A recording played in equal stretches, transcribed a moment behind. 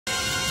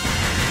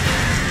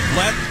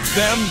Let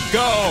them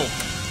go!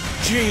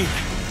 Jean!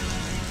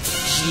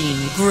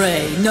 Jean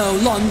Grey no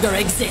longer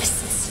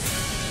exists.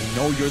 I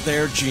know you're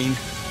there, Jean.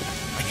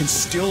 I can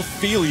still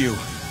feel you.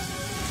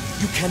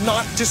 You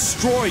cannot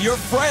destroy your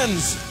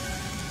friends!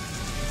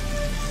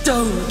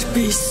 Don't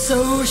be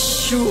so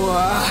sure.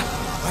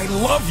 I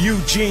love you,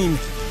 Jean.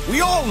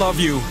 We all love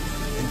you.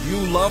 And you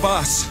love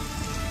us.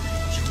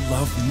 You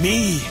love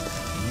me.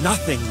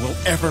 Nothing will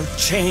ever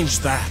change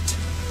that.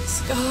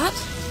 Scott?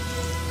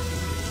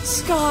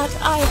 Scott,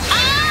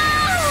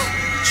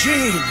 Ah!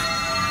 Jean!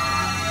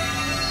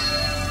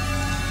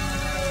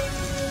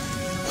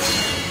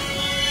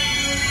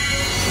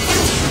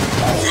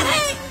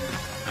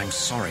 I'm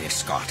sorry,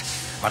 Scott,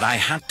 but I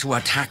had to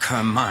attack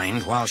her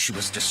mind while she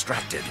was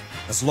distracted.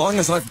 As long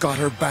as I've got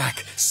her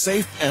back,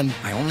 safe and...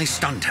 I only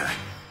stunned her.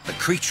 The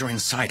creature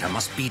inside her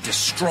must be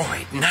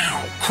destroyed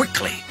now,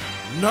 quickly.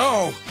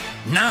 No!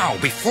 Now,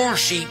 before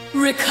she...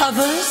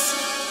 Recovers?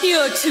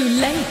 You're too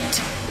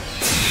late.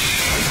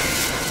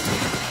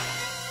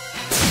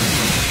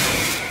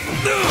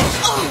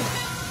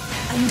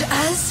 And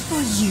as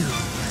for you...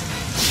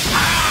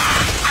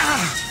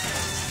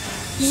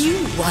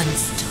 You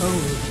once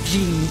told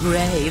Jean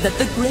Grey that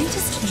the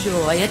greatest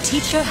joy a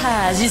teacher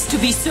has is to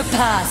be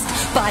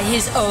surpassed by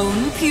his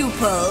own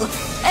pupil.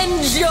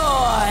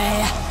 Enjoy!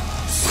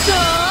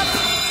 Stop!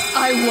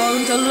 I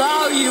won't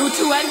allow you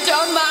to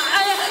enter my...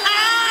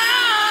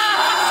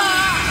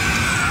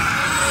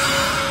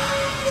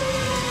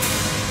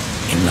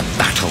 In the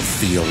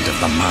battlefield of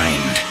the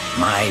mind,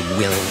 my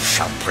will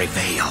shall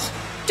prevail.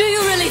 Do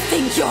you really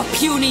think your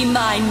puny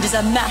mind is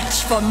a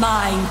match for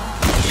mine?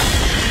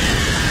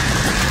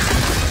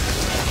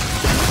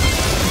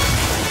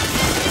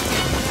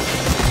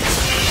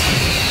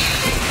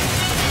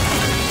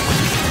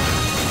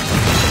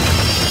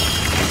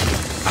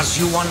 As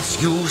you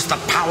once used the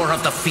power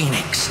of the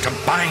Phoenix to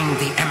bind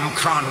the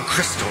Emkron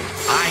crystal,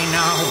 I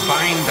now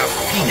bind the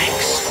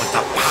Phoenix with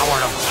the power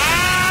of...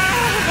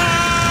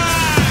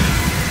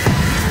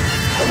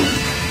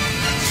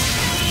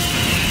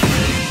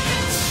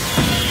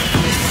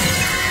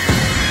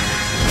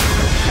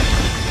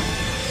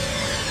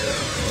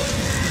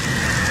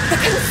 The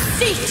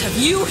conceit of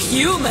you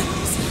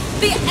humans!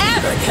 The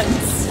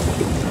arrogance!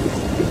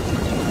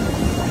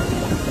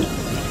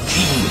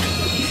 Jean,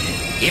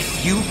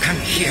 if you can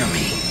hear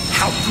me,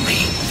 help me,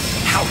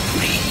 help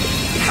me,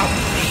 help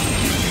me.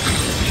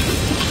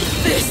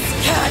 This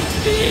can't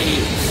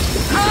be!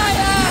 I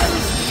am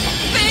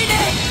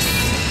Phoenix!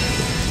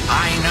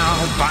 I now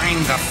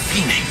bind the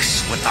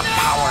Phoenix with the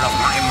power of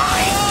my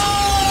mind.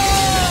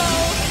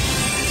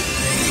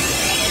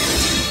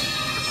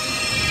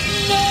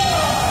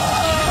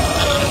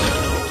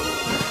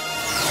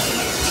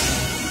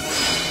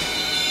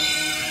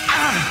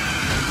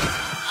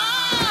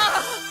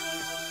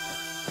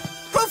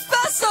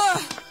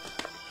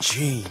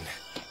 Jean.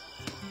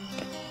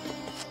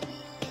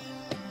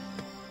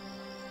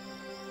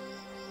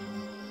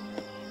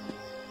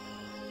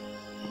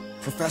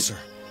 Professor,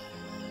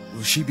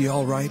 will she be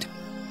all right?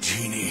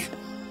 Jeannie.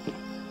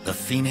 The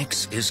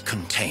Phoenix is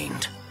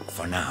contained,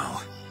 for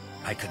now.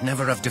 I could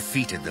never have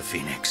defeated the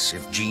Phoenix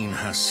if Jean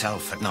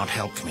herself had not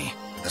helped me.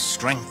 The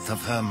strength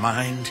of her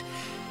mind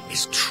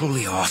is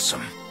truly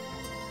awesome.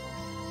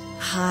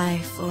 Hi,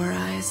 Four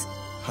Eyes.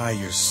 Hi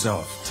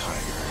yourself,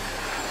 Tiger.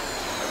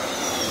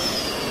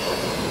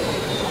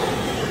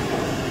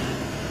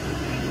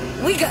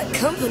 We got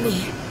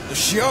company. The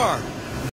Shiar!